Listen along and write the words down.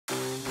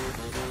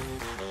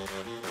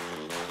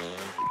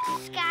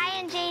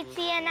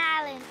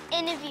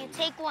interview.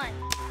 Take one.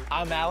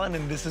 I'm Alan,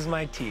 and this is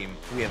my team.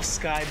 We have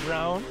Sky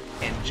Brown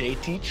and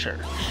JT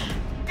Church.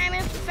 I'm a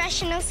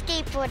professional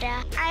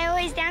skateboarder. I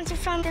always dance in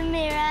front of the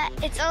mirror.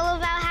 It's all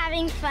about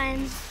having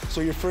fun.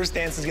 So your first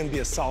dance is gonna be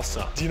a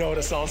salsa. Do you know what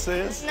a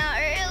salsa is? Not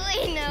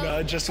really, no.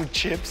 No, just with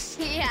chips?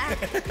 Yeah.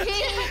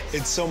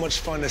 It's so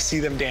much fun to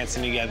see them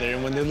dancing together,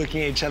 and when they're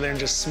looking at each other and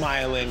just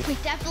smiling. We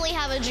definitely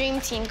have a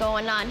dream team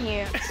going on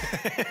here.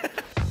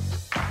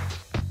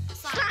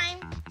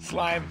 Slime.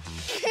 Slime.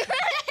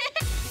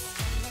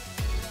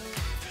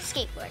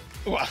 Skateboard.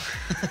 Wow.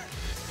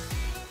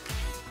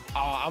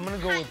 I'm gonna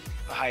go with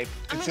hype.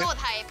 I'm gonna go with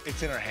hype.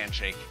 It's in our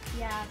handshake.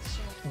 Yeah, that's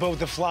true. But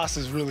the floss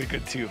is really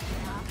good, too.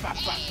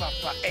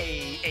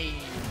 Hey, hey.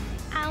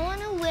 I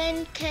want to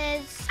win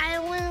because I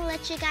don't want to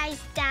let you guys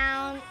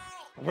down.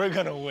 We're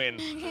gonna win.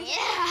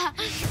 Yeah.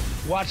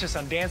 Watch us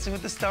on Dancing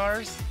with the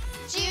Stars.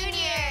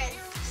 Juniors.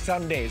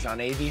 Sundays on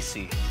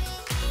ABC.